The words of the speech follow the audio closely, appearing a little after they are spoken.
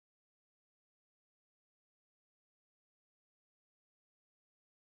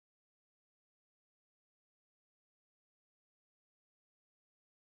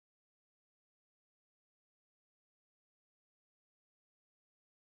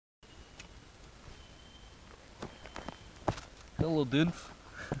Hello, dudes.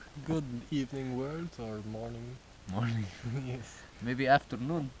 Good evening, world, or morning. Morning. Yes. Maybe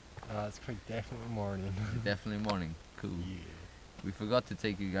afternoon. It's quite definitely morning. Definitely morning. Cool. Yeah. We forgot to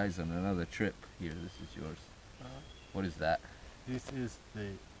take you guys on another trip. Here, this is yours. What is that? This is the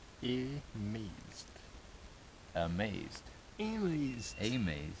Amazed. Amazed. Amazed.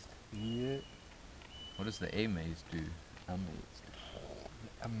 Amazed. Yeah. What does the amazed do? Amazed.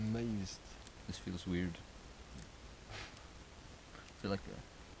 Amazed. This feels weird. I feel like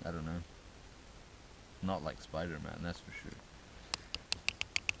I don't know. Not like Spider-Man, that's for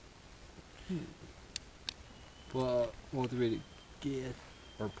sure. But what did we get?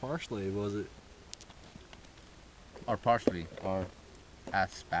 Or partially, was it? Or partially. Or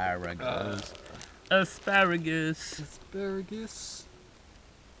asparagus. Asparagus. Asparagus.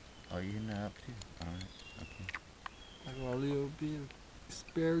 Oh, you know up too. Alright, okay. I got a little bit of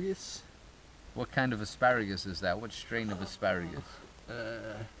asparagus. What kind of asparagus is that? What strain of asparagus?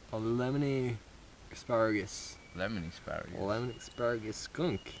 A lemony asparagus. Lemon asparagus. Lemon asparagus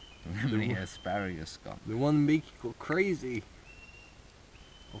skunk. Lemony asparagus skunk. The one that makes you go crazy.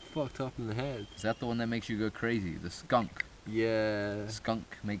 All fucked up in the head. Is that the one that makes you go crazy? The skunk. Yeah. Skunk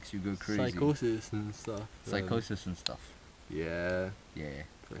makes you go crazy. Psychosis and stuff. Psychosis and stuff. Yeah. Yeah.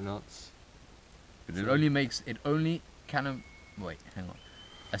 Pretty nuts. But it only kind of, wait, hang on.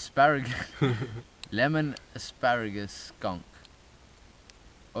 Asparagus, lemon asparagus skunk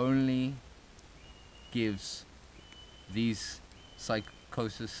only gives these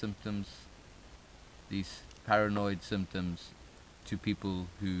psychosis symptoms, these paranoid symptoms to people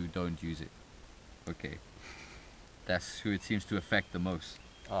who don't use it. Okay. That's who it seems to affect the most.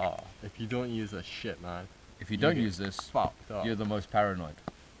 If you don't use this shit, man. If you don't use this, Fucked up. you're the most paranoid.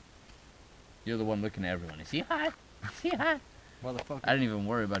 You're the one looking at everyone. Is he high? Is he high? Motherfucker. I don't even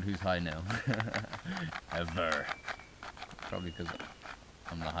worry about who's high now. Ever. Probably because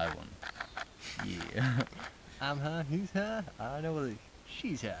I'm the high one. Yeah. I'm high, who's high? I know that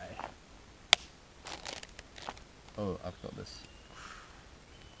she's high. Oh, I've got this.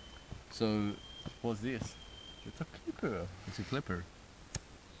 So, What's this? It's a clipper. it's a clipper.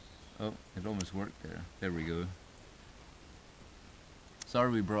 Oh, it almost worked there. There we go.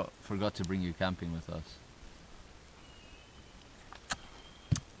 Sorry we forgot to bring you camping with us.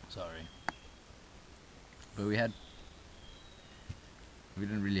 Sorry. But we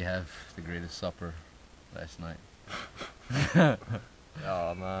didn't really have the greatest supper last night.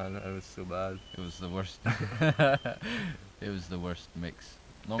 Oh man, that was so bad. It was the worst. It was the worst mix.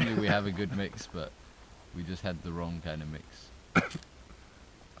 Normally we have a good mix, but we just had the wrong kind of mix.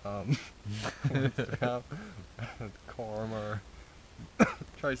 Corn or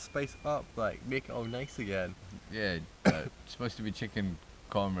try to spice up, like make it all nice again. Yeah, it's supposed to be chicken,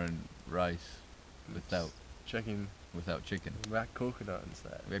 korma and rice without Chicken, chicken. we had coconut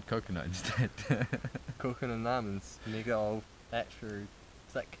instead. We had coconut instead. Coconut and almonds, make it all extra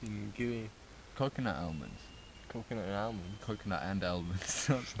thick and gooey. Coconut almonds. Coconut and almonds. Coconut and almonds.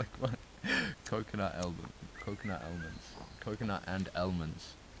 Sounds like what? Coconut almonds. Coconut almonds. Coconut and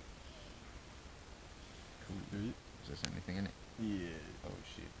almonds. Cool. Is there anything in it? Yeah. Oh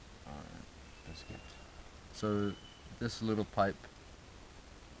shit. Alright. That's good. So, this little pipe.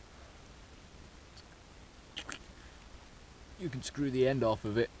 You can screw the end off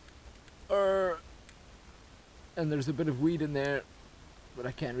of it. And there's a bit of weed in there, but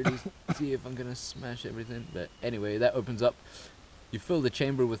I can't really see if I'm gonna smash everything. But anyway, that opens up. You fill the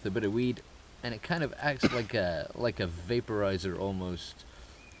chamber with a bit of weed, and it kind of acts like a vaporizer almost,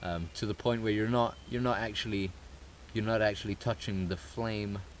 to the point where you're not actually touching the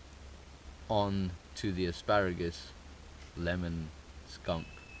flame on to the asparagus, lemon, skunk,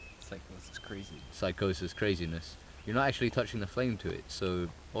 Psychosis crazy. psychosis, craziness. You're not actually touching the flame to it, so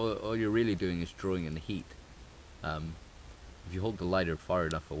all you're really doing is drawing in the heat. If you hold the lighter far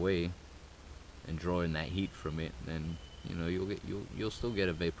enough away and draw in that heat from it, then you'll still get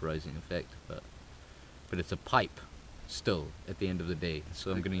a vaporizing effect, but it's a pipe still at the end of the day. So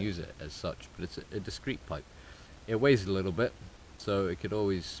I'm going to use it as such, but it's a discreet pipe. It weighs a little bit, so it could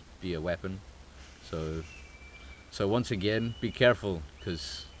always be a weapon. So once again, be careful,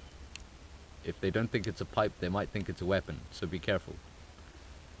 because if they don't think it's a pipe, they might think it's a weapon, so be careful.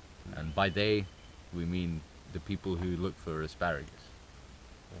 And by they, we mean the people who look for asparagus.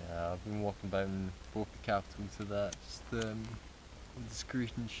 Yeah, I've been walking about in both the capitals of that, just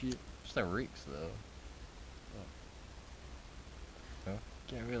discreet and shit. Just a reeks though. Oh.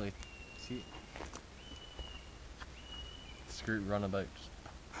 Can't really see it. Discreet runabout.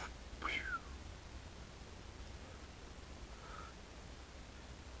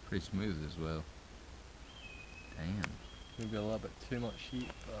 Pretty smooth as well. Damn. maybe a little bit too much heat,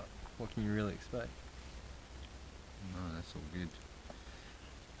 but what can you really expect? No, that's all good.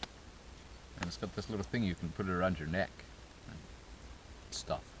 And it's got this little thing you can put it around your neck and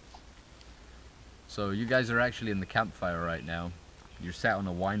stuff. So you guys are actually in the campfire right now. You're sat on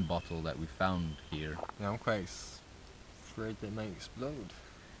a wine bottle that we found here. Yeah, I'm quite afraid they might explode.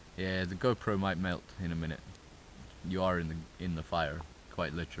 Yeah, the GoPro might melt in a minute. You are in the fire,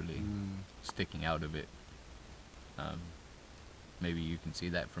 quite literally, sticking out of it. Maybe you can see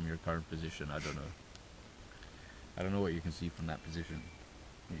that from your current position. I don't know. I don't know what you can see from that position.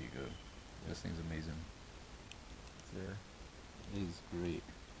 Here you go. This thing's amazing. There. It is great.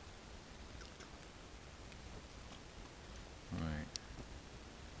 Right.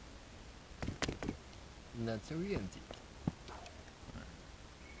 And that's oriented.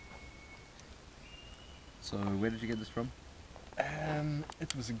 So where did you get this from?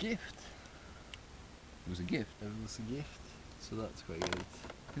 It was a gift. It was a gift. It was a gift, so that's quite good.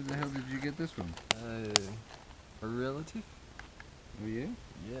 Who the hell did you get this from? A relative. Oh yeah?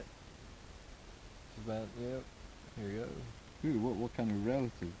 Yeah. About, yep. Here you go. Who? What kind of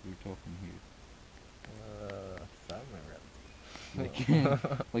relative are we talking here? Family relative. Like,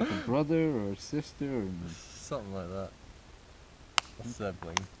 like a brother or a sister or Something like that. A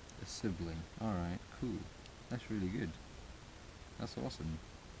sibling. a sibling. Alright, cool. That's really good. That's awesome.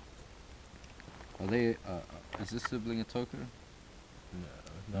 Are they, is this sibling a toker?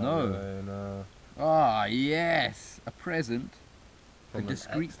 No. No. No. Ah, yes! A present. From a an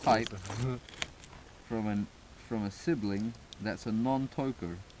discreet ex-toker. pipe from a sibling that's a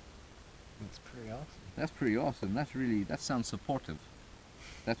non-toker. It's pretty awesome. That's pretty awesome. That sounds supportive.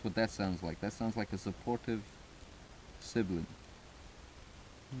 That's what that sounds like. That sounds like a supportive sibling.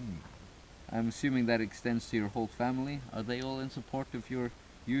 I'm assuming that extends to your whole family. Are they all in support of your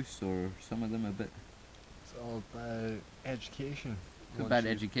use, or some of them a bit? It's all about education. It's about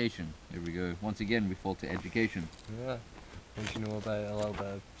education. There we go. Once again, we fall to education. Yeah. Once you know about a little bit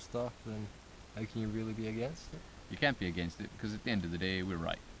of stuff, then how can you really be against it? You can't be against it, because at the end of the day, we're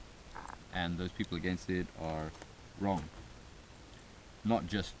right. And those people against it are wrong. Not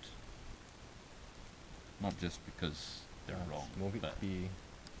just because they're wrong, but be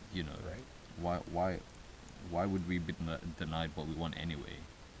you know, right. why would we be denied what we want anyway?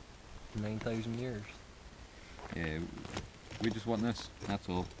 9,000 years. Yeah, we just want this. That's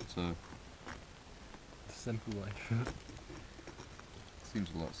all. So Simple life. seems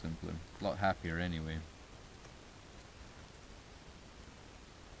a lot simpler, a lot happier anyway.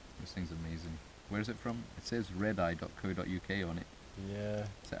 This thing's amazing. Where's it from? It says redeye.co.uk on it. Yeah.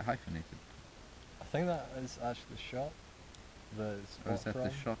 Is that hyphenated? I think that is actually the shop that it's Or is bought that from.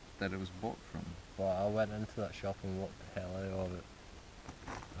 the shop that it was bought from? But I went into that shop and walked the hell out of it.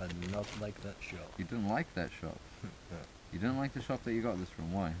 I did not like that shop. You didn't like that shop? No. You didn't like the shop that you got this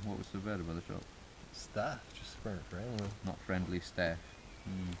from? Why? What was so bad about the shop? Staff just weren't friendly. Not friendly staff.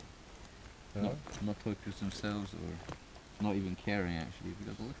 No? Not tokers themselves, or not even caring actually, if you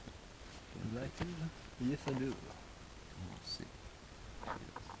got to look at it. Did I do that? Yes, I do. Oh, sick.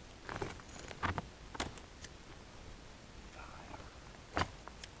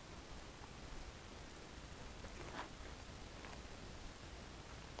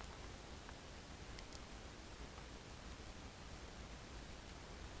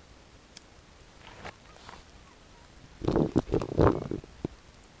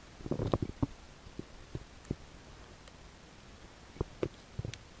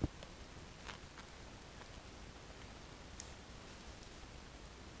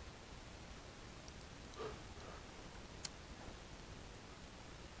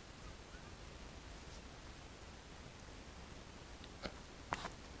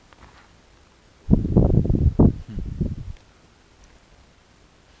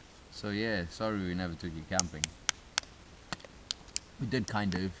 So yeah, sorry we never took you camping. We did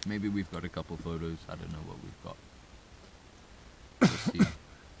kind of. Maybe we've got a couple photos. I don't know what we've got. We'll see.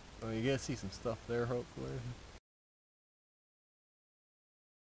 Well, you get to see some stuff there, hopefully.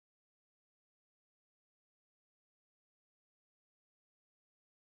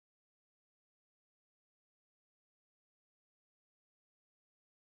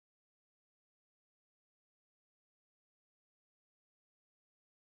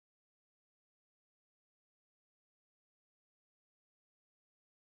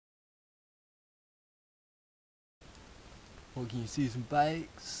 Well, can you see some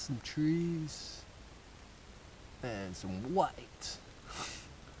bikes, some trees, and some white?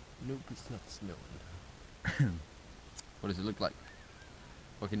 Nope, it's not snowing. What does it look like?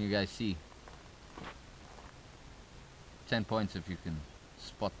 What can you guys see? 10 points if you can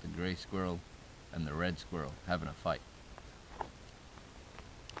spot the grey squirrel and the red squirrel having a fight.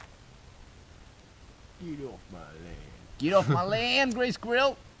 Get off my land. Get off my land, Grey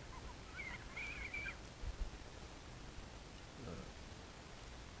Squirrel!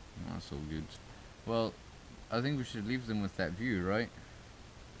 That's so good. Well, I think we should leave them with that view, right?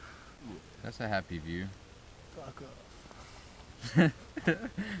 Yeah. That's a happy view. Fuck off.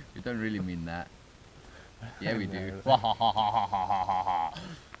 We don't really mean that. Yeah, we do. No.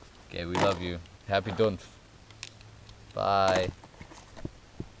 Okay, we love you. Happy Dunf. Bye.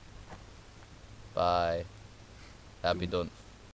 Bye. Happy Dunf.